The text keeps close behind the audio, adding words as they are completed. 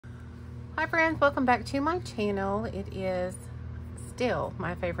Hi friends, welcome back to my channel. It is still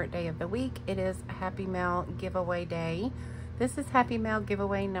my favorite day of the week. It is Happy Mail giveaway day. This is Happy Mail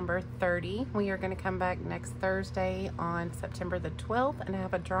giveaway number 30. We are going to come back next Thursday on September the 12th and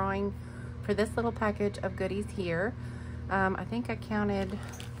have a drawing for this little package of goodies here. I think I counted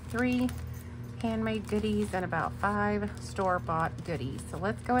 3 handmade goodies and about 5 store-bought goodies. So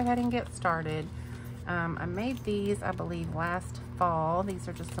let's go ahead and get started. I made these, I believe, last fall. These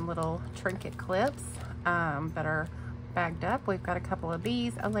are just some little trinket clips that are bagged up. We've got a couple of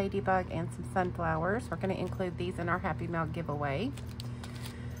bees, a ladybug, and some sunflowers. We're going to include these in our Happy Mail giveaway.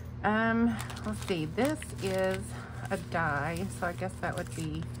 Let's see, this is a die, so I guess that would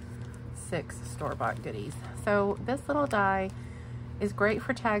be 6 store-bought goodies. So this little die is great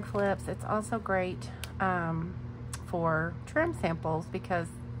for tag flips. It's also great for trim samples because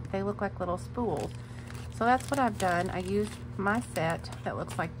they look like little spools. So that's what I've done. I used my set that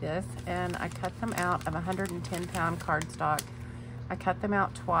looks like this, and I cut them out of 110-pound cardstock. I cut them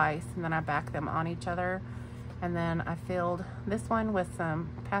out twice, and then I backed them on each other. And then I filled this one with some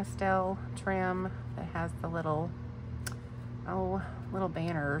pastel trim that has the little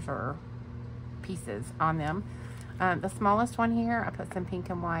banners or pieces on them. The smallest one here, I put some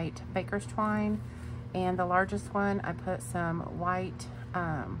pink and white baker's twine, and the largest one, I put some white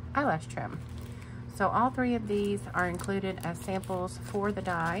eyelash trim. So all 3 of these are included as samples for the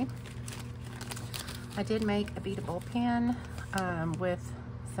die. I did make a beadable pin with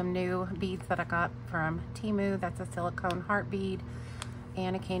some new beads that I got from Temu. That's a silicone heart bead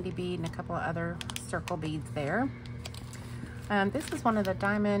and a candy bead and a couple of other circle beads there. This is one of the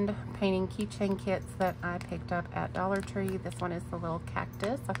diamond painting keychain kits that I picked up at Dollar Tree. This one is the little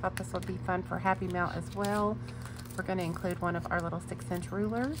cactus. I thought this would be fun for Happy Mail as well. We're going to include one of our little 6-inch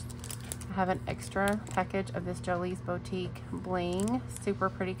rulers. I have an extra package of this Jolie's Boutique bling, super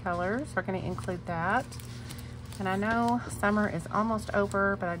pretty colors. We're going to include that. And I know summer is almost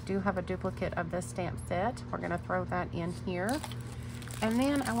over, but I do have a duplicate of this stamp set. We're going to throw that in here. And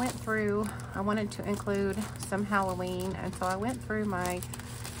then I wanted to include some Halloween, and so I went through my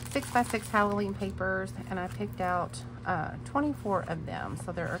 6x6 Halloween papers, and I picked out 24 of them.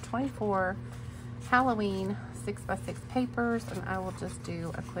 So there are 24 Halloween 6x6 papers, and I will just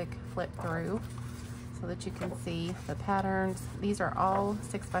do a quick flip through so that you can see the patterns. These are all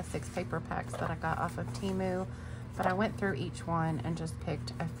 6x6 paper packs that I got off of Temu, but I went through each one and just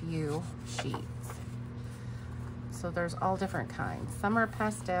picked a few sheets. So there's all different kinds. Some are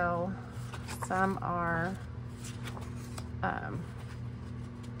pastel, some are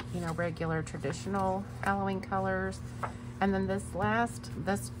regular traditional Halloween colors. And then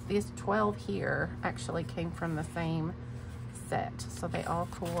these 12 here actually came from the same set. So they all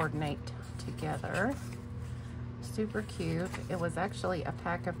coordinate together. Super cute. It was actually a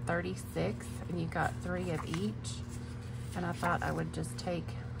pack of 36 and you got 3 of each. And I thought I would just take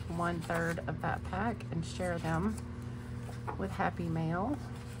 1/3 of that pack and share them with Happy Mail.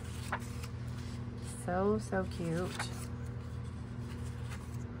 So cute.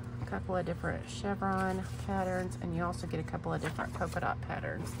 Couple of different chevron patterns, and you also get a couple of different polka dot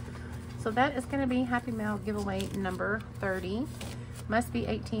patterns. So that is going to be Happy Mail giveaway number 30. Must be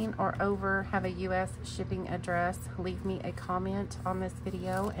 18 or over, have a US shipping address. Leave me a comment on this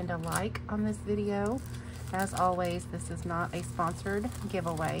video and a like on this video. As always, this is not a sponsored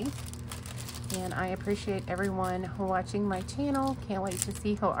giveaway, and I appreciate everyone watching my channel. Can't wait to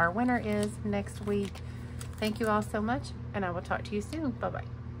see who our winner is next week. Thank you all so much, and I will talk to you soon. Bye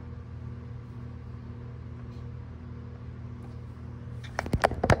bye.